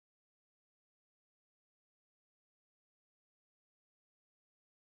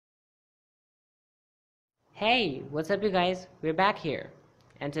Hey, what's up you guys? We're back here,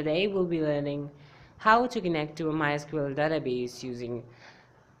 and today we'll be learning how to connect to a MySQL database using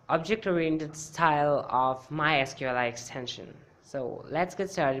object-oriented style of MySQLi Extension. So let's get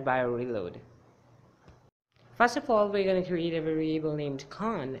started by a reload. First of all, we're going to create a variable named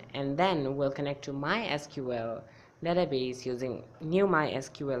con, and then we'll connect to MySQL database using new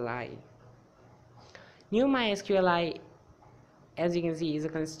MySQLi. New MySQLi, as you can see, is a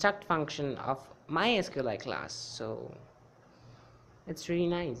construct function of MySQLi class, so it's really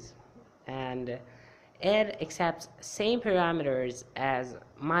nice, and it accepts same parameters as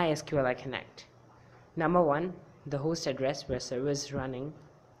MySQLi Connect. Number one, the host address where server is running.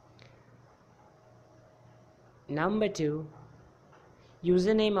 Number two,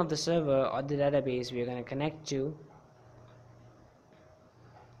 username of the server or the database we're going to connect to,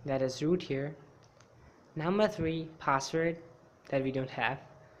 that is root here. Number three, password that we don't have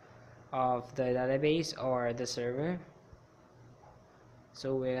of the database or the server,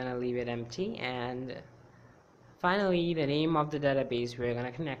 so we're gonna leave it empty. And finally, the name of the database we're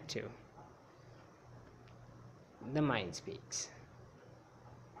gonna connect to, TheMindSpeaks.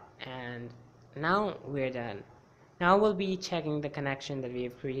 And now we're done. Now we'll be checking the connection that we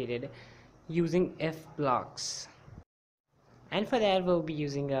have created using if blocks, and for that we'll be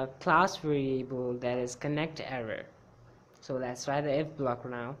using a class variable that is connect error. So let's try the if block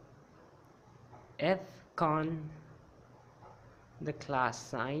now. If con the class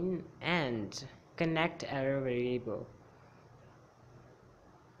sign and connect error variable.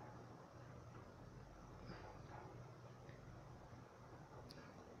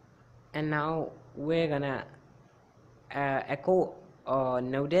 And now we're gonna echo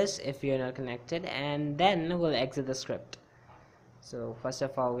notice if you're not connected, and then we'll exit the script. So first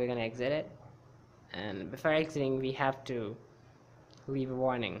of all, we're gonna exit it, and before exiting we have to leave a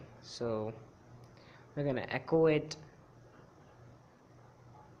warning. So we're gonna echo it,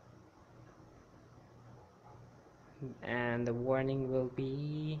 and the warning will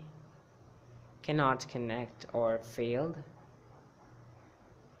be cannot connect or failed.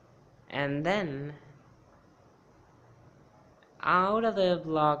 And then out of the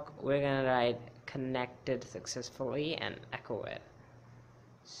block we're gonna write connected successfully and echo it.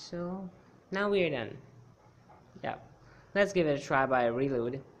 So now we're done. Yeah, let's give it a try by a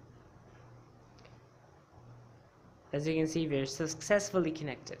reload. As you can see, we're successfully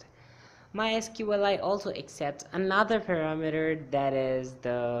connected. MySQLi also accepts another parameter, that is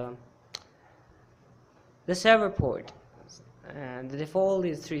the server port. The default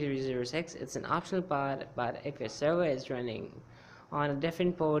is 3306. It's an optional part, but if your server is running on a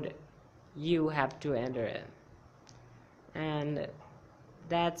different port, you have to enter it. And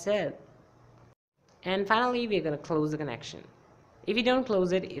that's it. And finally, we're going to close the connection. If you don't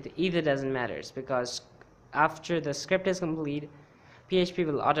close it, it either doesn't matter, because after the script is complete, PHP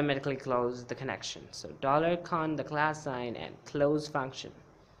will automatically close the connection. So $con the class sign and close function.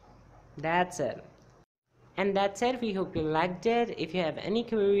 That's it. And that's it. We hope you liked it. If you have any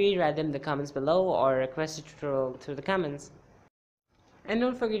query, write them in the comments below or request a tutorial through the comments. And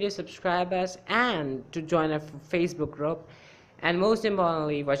don't forget to subscribe us and to join our Facebook group. And most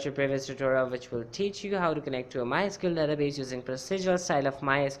importantly, watch your previous tutorial, which will teach you how to connect to a MySQL database using procedural style of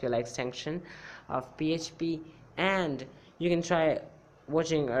MySQL extension of PHP. And you can try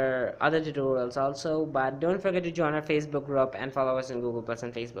watching our other tutorials also, but don't forget to join our Facebook group and follow us on Google Plus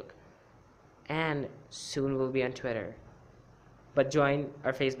and Facebook. And soon we'll be on Twitter, but join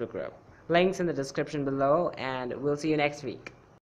our Facebook group. Links in the description below, and we'll see you next week.